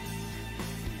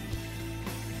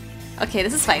 Okay,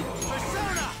 this is fine.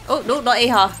 Oh, no, not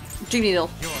Aha. Dream Needle.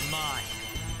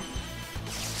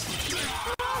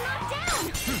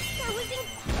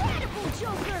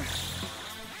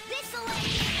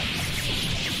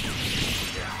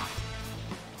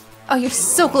 Oh, you're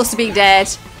so close to being dead.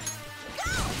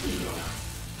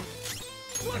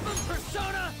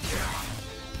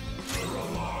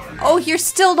 Oh, you're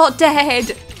still not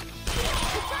dead.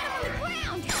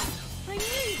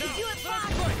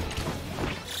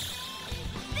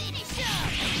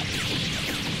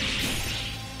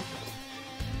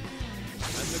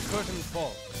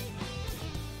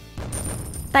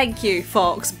 Thank you,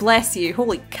 Fox. Bless you.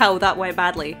 Holy cow, that went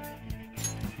badly.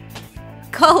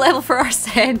 Got a level for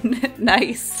Arsene.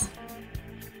 Nice.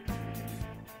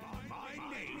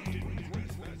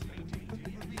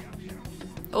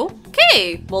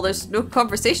 Okay. Well, there's no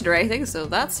conversation or anything, so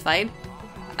that's fine.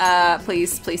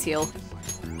 Please heal.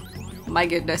 My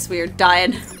goodness, we are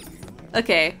dying.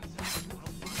 Okay.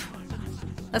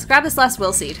 Let's grab this last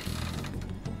will seed.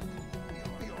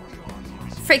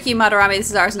 Frick you, Madarame. This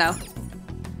is ours now.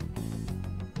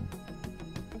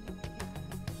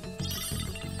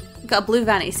 Got a blue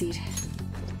vanity seed.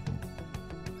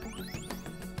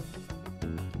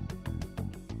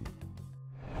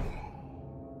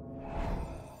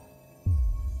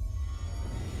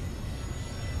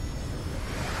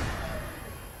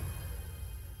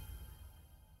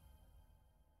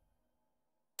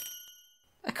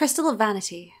 A crystal of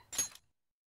vanity.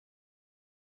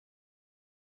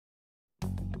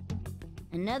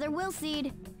 Another will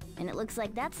seed. And it looks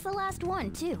like that's the last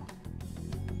one, too.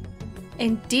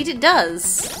 Indeed it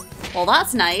does. Well,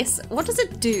 that's nice. What does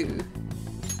it do?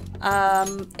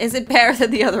 Is it better than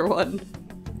the other one?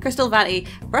 Crystal Vanity.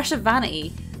 Brush of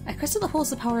Vanity. A crystal that holds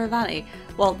the power of vanity.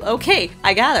 Well, okay,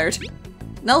 I gathered.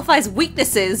 Nullifies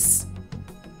weaknesses.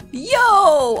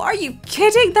 Yo! Are you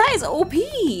kidding? That is OP!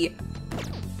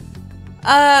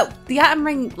 The Atom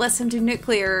Ring lets him do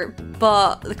nuclear,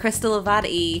 but the Crystal of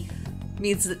Vanity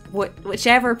means that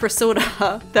whichever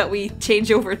persona that we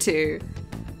change over to,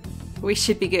 we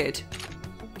should be good.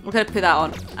 I'm gonna put that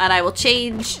on. And I will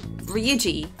change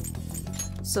Ryuji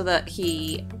so that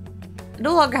he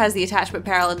no longer has the attachment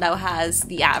peril and now has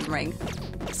the Atom Ring.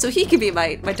 So he can be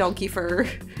my donkey for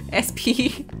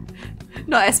SP.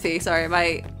 Not SP, sorry,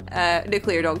 my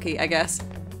nuclear donkey, I guess.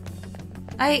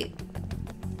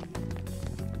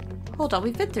 Hold on,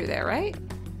 we've been through there, right?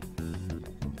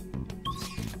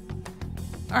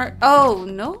 Oh,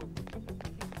 no?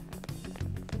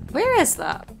 Where is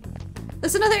that?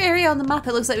 There's another area on the map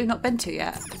it looks like we've not been to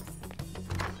yet.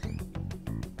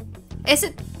 Is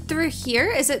it through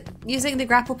here? Is it using the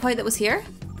grapple point that was here?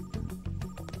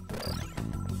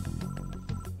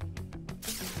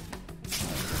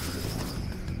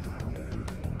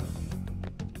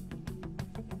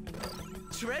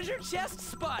 Treasure chest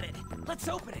spotted. Let's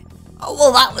open it. Oh,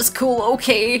 well, that was cool.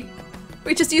 Okay.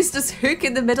 We just used this hook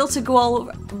in the middle to go all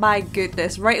over. My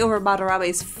goodness, right over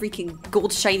Madarame's freaking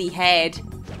gold shiny head.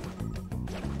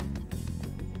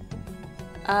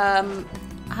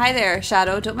 Hi there,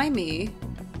 Shadow. Don't mind me.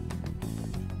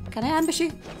 Can I ambush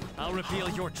you? I'll reveal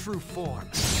your true form.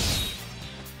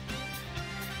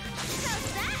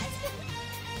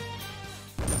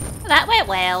 That went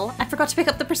well. I forgot to pick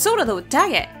up the persona though,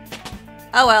 dang it.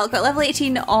 Oh well, got level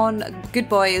 18 on Good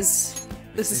Boys.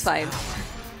 This is fine.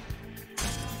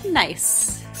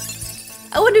 Nice.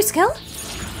 Oh, a new skill?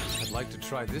 I'd like to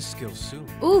try this skill soon.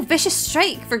 Ooh, Vicious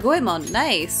Strike for Goemon,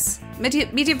 nice.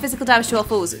 Medium physical damage to all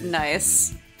foes,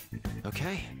 nice.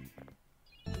 Okay.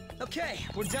 Okay,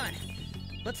 we're done.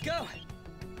 Let's go.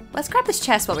 Let's grab this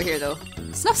chest while we're here though.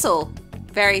 Snuff Soul.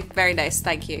 Very, very nice,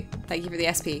 thank you. Thank you for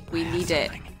the SP, we need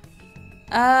it.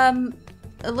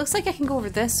 It looks like I can go over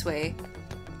this way.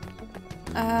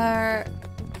 Wait,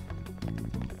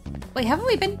 haven't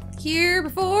we been here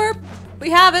before? We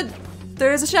haven't.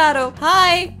 There's a shadow.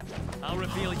 Hi. I'll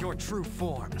reveal your true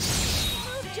form.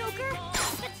 Move, Joker!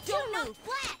 That's two moves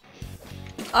flat!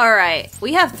 Alright,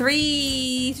 we have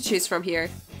 3 to choose from here.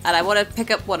 And I want to pick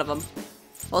up one of them.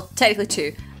 Well, technically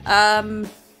 2.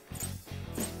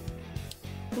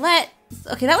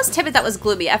 Okay, that was timid, that was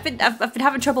gloomy. I've been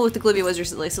having trouble with the gloomy ones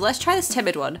recently, so let's try this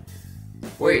timid one.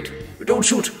 Wait, don't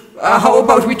shoot. How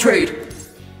about we trade?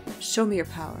 Show me your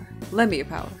power. Lend me your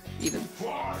power, even.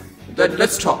 Then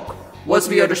let's talk. Once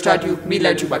we understand you, me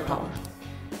lend you my power.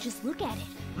 Just look at it.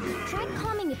 Try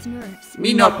calming its nerves.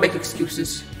 Me not make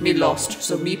excuses. Me lost,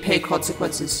 so me pay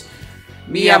consequences.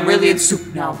 Me am really in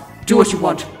soup now. Do what you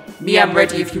want. Me am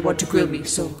ready if you want to grill me,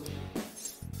 so...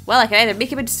 Well, I can either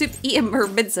make him into soup, eat him, or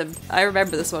mince him. I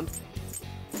remember this one.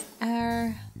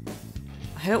 I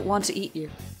don't want to eat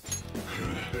you.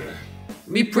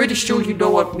 Me pretty sure you know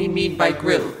what me mean by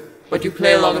grill, but you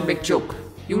play along and make joke.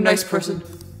 You nice person.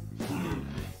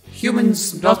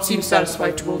 Humans not seem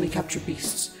satisfied to only capture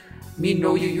beasts. Me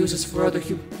know you use us for other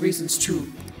reasons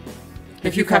too.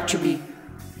 If you capture me,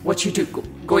 what you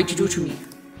going to do to me?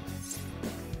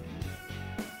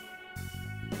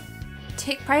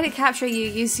 Take pride in capturing you,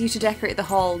 use you to decorate the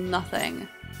hall, nothing.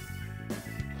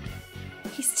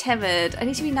 He's timid. I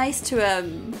need to be nice to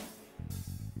him.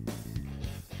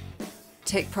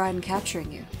 Take pride in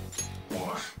capturing you.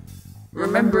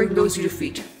 Remembering those you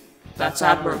defeat. That's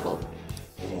admirable.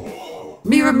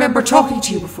 Me remember talking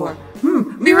to you before.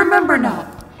 Me remember now.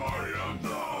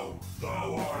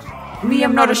 Me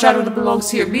am not a shadow that belongs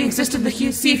here. Me exist in the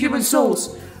sea of human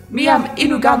souls. Me am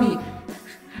Inugami.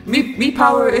 My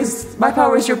power is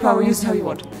your power. Use it how you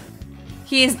want.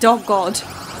 He is Dog God.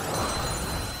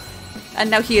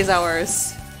 And now he is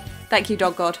ours. Thank you,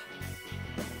 Dog God.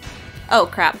 Oh,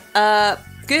 crap.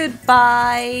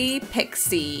 Goodbye,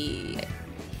 Pixie.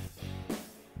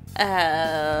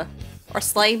 Or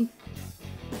Slime.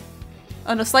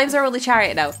 Oh no, Slime's our only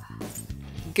chariot now.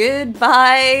 Goodbye.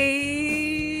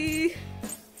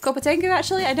 Kopatengu,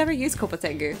 actually? I never used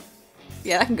Kopatengu.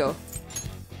 Yeah, that can go.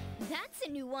 That's a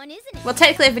new one, isn't it? Well,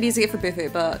 technically I've been using it for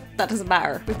Bufu, but that doesn't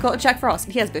matter. We've got Jack Frost,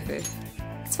 and he has Bufu.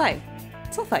 It's fine.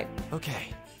 It's all fine.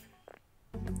 Okay.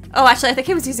 Oh, actually, I think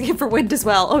I was using it for Wind as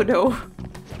well. Oh no.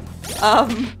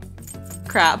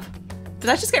 Crap. Did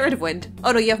I just get rid of Wind?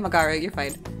 Oh no, you have Magaru, you're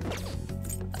fine.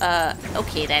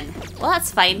 Okay then. Well,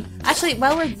 that's fine. Actually,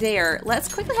 while we're there,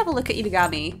 let's quickly have a look at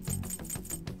Inugami.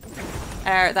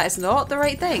 That is not the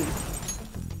right thing.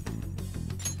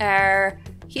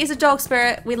 He is a dog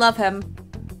spirit. We love him.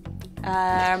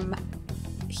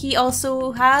 He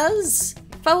also has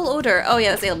foul odor. Oh yeah,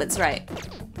 that's ailments, right.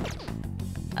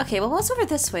 Okay, well, what's over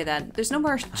this way then? There's no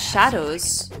more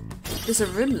shadows. There's a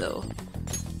room though.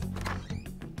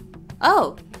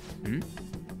 Oh.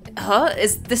 Huh?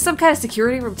 Is this some kind of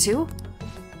security room too?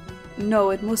 No,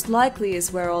 it most likely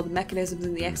is where all the mechanisms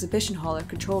in the exhibition hall are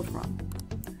controlled from.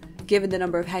 Given the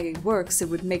number of hanging works, it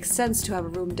would make sense to have a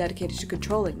room dedicated to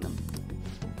controlling them.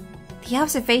 The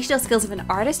observational skills of an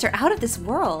artist are out of this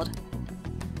world.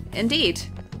 Indeed.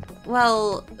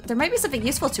 Well, there might be something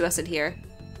useful to us in here.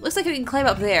 Looks like we can climb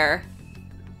up there.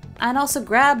 And also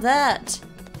grab that.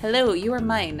 Hello, you are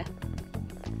mine.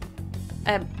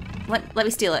 Let me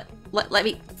steal it. Let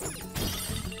me...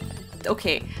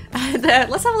 Okay.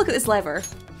 Let's have a look at this lever.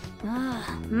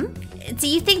 Do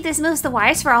you think this moves the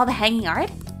wires for all the hanging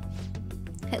art?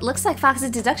 It looks like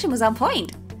Fox's deduction was on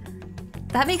point.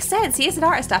 That makes sense. He is an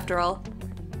artist after all.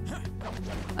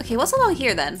 Okay, what's along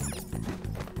here then?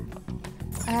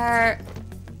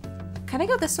 Can I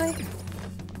go this way?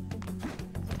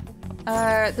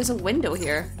 There's a window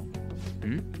here.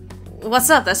 What's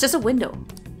up? That's just a window.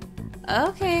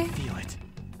 Okay. Feel it.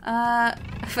 I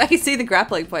can see the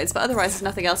grappling points, but otherwise there's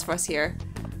nothing else for us here.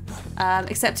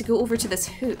 Except to go over to this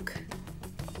hook.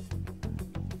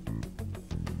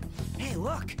 Hey,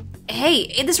 look! Hey,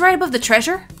 is this right above the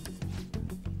treasure?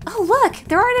 Oh look,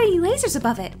 there aren't any lasers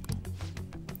above it.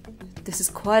 This is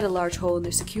quite a large hole in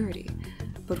their security.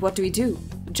 But what do we do?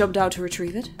 Jump down to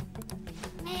retrieve it?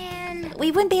 Man, We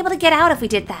wouldn't be able to get out if we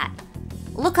did that.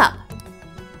 Look up.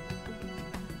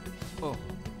 Oh.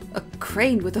 A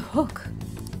crane with a hook.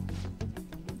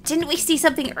 Didn't we see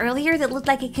something earlier that looked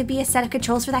like it could be a set of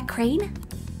controls for that crane?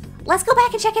 Let's go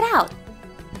back and check it out.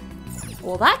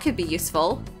 Well, that could be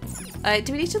useful.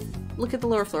 Do we need to look at the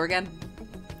lower floor again?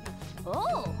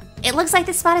 Oh! It looks like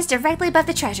this spot is directly above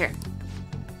the treasure.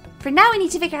 For now, we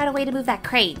need to figure out a way to move that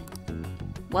crane.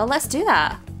 Well, let's do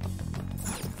that.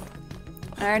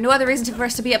 No other reason for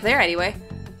us to be up there anyway.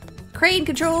 Crane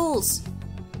controls!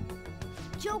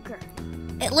 Joker!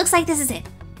 It looks like this is it.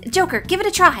 Joker, give it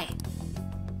a try.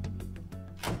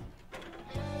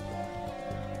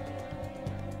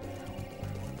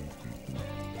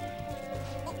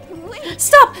 Wait!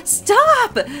 Stop!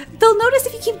 Stop! They'll notice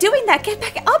if you keep doing that. Get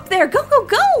back up there. Go, go,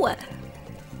 go!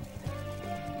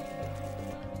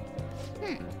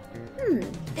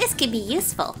 This could be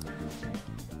useful.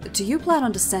 Do you plan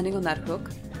on descending on that hook?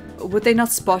 Would they not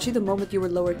spot you the moment you were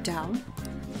lowered down?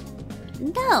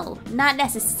 No, not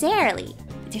necessarily.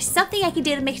 There's something I can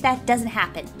do to make sure that doesn't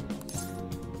happen.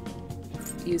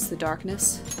 Use the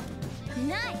darkness.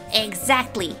 Nice!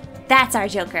 Exactly. That's our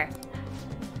Joker.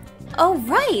 Oh,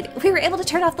 right. We were able to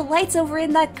turn off the lights over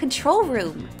in that control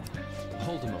room.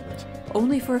 Hold a moment.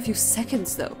 Only for a few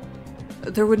seconds, though.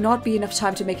 There would not be enough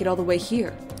time to make it all the way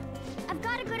here. I've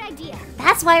got a good idea.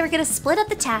 That's why we're gonna split up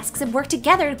the tasks and work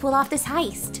together to pull off this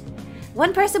heist.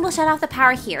 One person will shut off the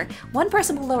power here, one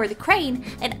person will lower the crane,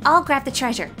 and I'll grab the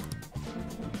treasure.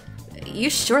 You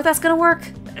sure that's gonna work?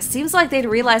 Seems like they'd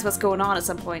realize what's going on at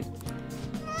some point.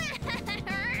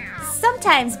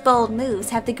 Sometimes bold moves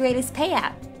have the greatest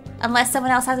payout. Unless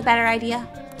someone else has a better idea.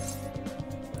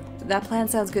 That plan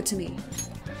sounds good to me.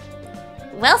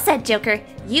 Well said, Joker.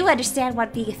 You understand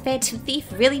what being a phantom thief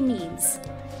really means.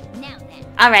 Now then.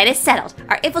 Alright, it's settled.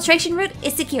 Our infiltration route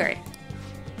is secured.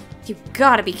 You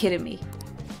gotta be kidding me.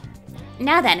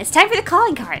 Now then, it's time for the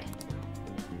calling card.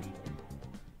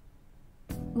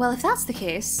 Well, if that's the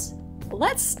case,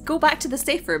 let's go back to the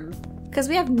safe room. Because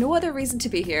we have no other reason to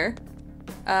be here.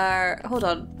 Hold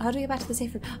on. How do we get back to the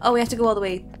safe room? Oh, we have to go all the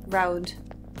way round.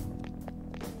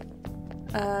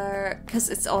 Because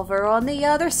it's over on the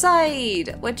other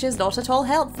side, which is not at all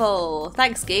helpful.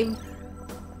 Thanks, game.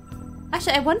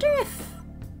 Actually, I wonder if...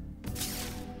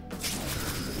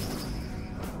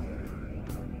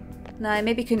 No, I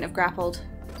maybe couldn't have grappled.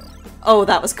 Oh,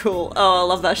 that was cool. Oh, I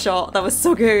love that shot. That was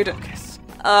so good.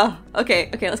 Okay,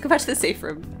 let's go back to the safe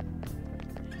room.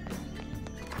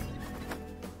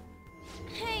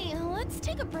 Hey, let's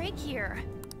take a break here.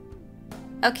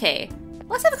 Okay,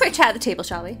 let's have a quick chat at the table,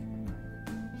 shall we?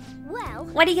 Well,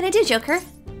 What are you gonna do, Joker?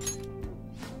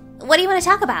 What do you want to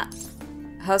talk about?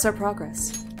 How's our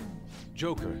progress?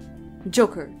 Joker.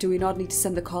 Joker, do we not need to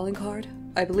send the calling card?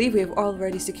 I believe we have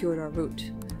already secured our route.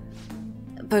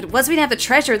 But once we have the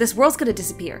treasure, this world's gonna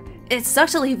disappear. It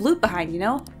sucks to leave loot behind, you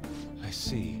know? I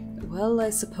see. Well, I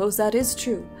suppose that is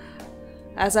true.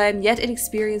 As I am yet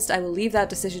inexperienced, I will leave that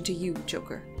decision to you,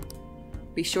 Joker.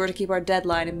 Be sure to keep our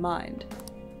deadline in mind.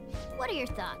 what are your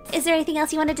thoughts? Is there anything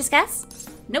else you want to discuss?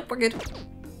 Nope, we're good.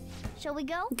 Shall we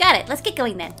go? Got it. Let's get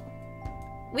going then.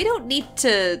 We don't need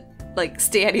to, like,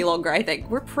 stay any longer, I think.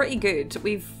 We're pretty good.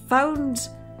 We've found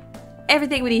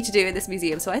everything we need to do in this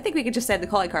museum, so I think we can just send the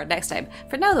calling card next time.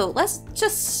 For now, though, let's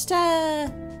just, Shall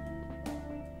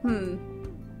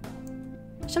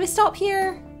we stop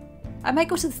here? I might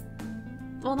go to the...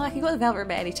 Well, no, I can go to the Velvet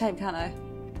Room at any time, can't I?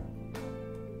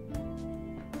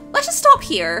 Let's just stop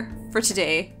here for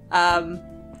today.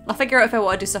 I'll figure out if I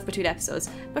want to do stuff between episodes.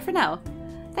 But for now,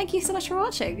 thank you so much for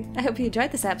watching. I hope you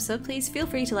enjoyed this episode. Please feel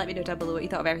free to let me know down below what you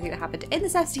thought of everything that happened in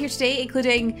this episode here today,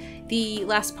 including the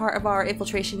last part of our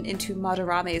infiltration into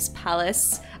Madarame's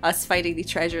palace, us finding the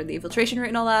treasure in the infiltration route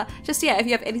and all that. Just, yeah, if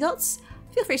you have any thoughts,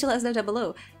 feel free to let us know down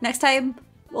below. Next time,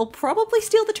 we'll probably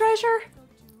steal the treasure.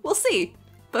 We'll see.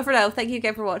 But for now, thank you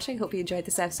again for watching. Hope you enjoyed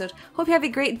this episode. Hope you have a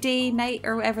great day, night,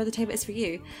 or whatever the time it is for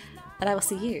you. And I will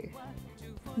see you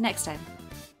next time.